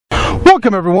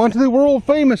Welcome everyone to the world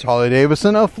famous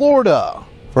Harley-Davidson of Florida.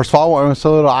 First of all, we're in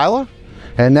Sarasota, Iowa.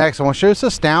 And next I want to show you this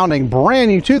astounding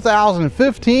brand new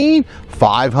 2015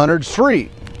 500 Street.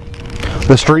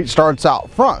 The Street starts out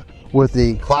front with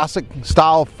the classic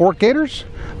style fork gaiters,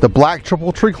 the black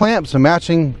triple tree clamps and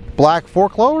matching black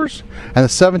fork lowers, and the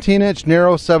 17-inch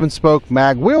narrow 7-spoke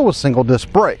mag wheel with single disc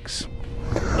brakes.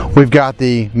 We've got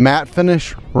the matte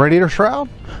finish radiator shroud,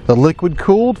 the liquid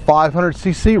cooled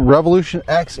 500cc Revolution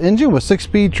X engine with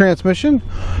 6-speed transmission,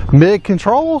 MIG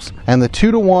controls, and the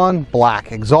 2-to-1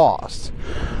 black exhaust.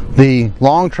 The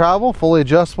long travel fully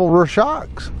adjustable rear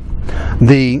shocks,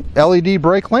 the LED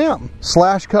brake lamp,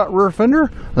 slash cut rear fender,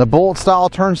 and the bullet style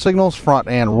turn signals front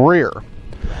and rear.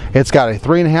 It's got a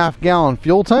 3.5 gallon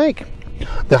fuel tank,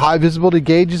 the high visibility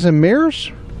gauges and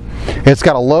mirrors. It's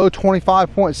got a low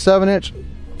 25.7 inch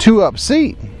 2-up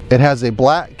seat. It has a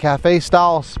black cafe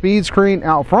style speed screen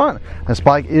out front. The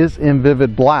spike is in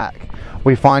vivid black.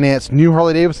 We finance new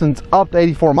Harley-Davidsons up to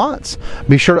 84 months.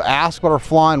 Be sure to ask about our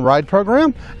flying ride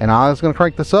program, and I was going to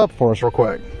crank this up for us real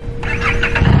quick.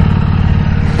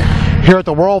 Here at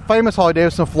the world famous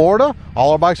Harley-Davidson of Florida,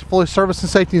 all our bikes are fully serviced and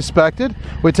safety inspected.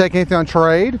 We take anything on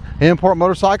trade, import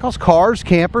motorcycles, cars,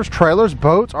 campers, trailers,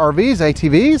 boats, RVs,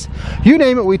 ATVs. You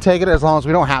name it, we take it as long as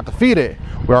we don't have to feed it.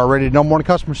 We are ready to know morning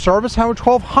customer service, having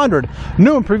 1,200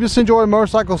 new and previously enjoyed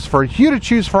motorcycles for you to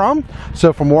choose from.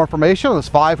 So for more information on this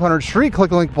 500 Street,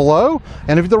 click the link below.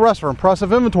 And if you're the rest of our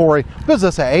impressive inventory, visit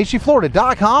us at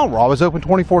hdflorida.com. We're always open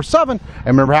 24/7. And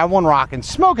remember, have one rockin',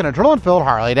 smoking, adrenaline-filled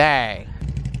Harley day.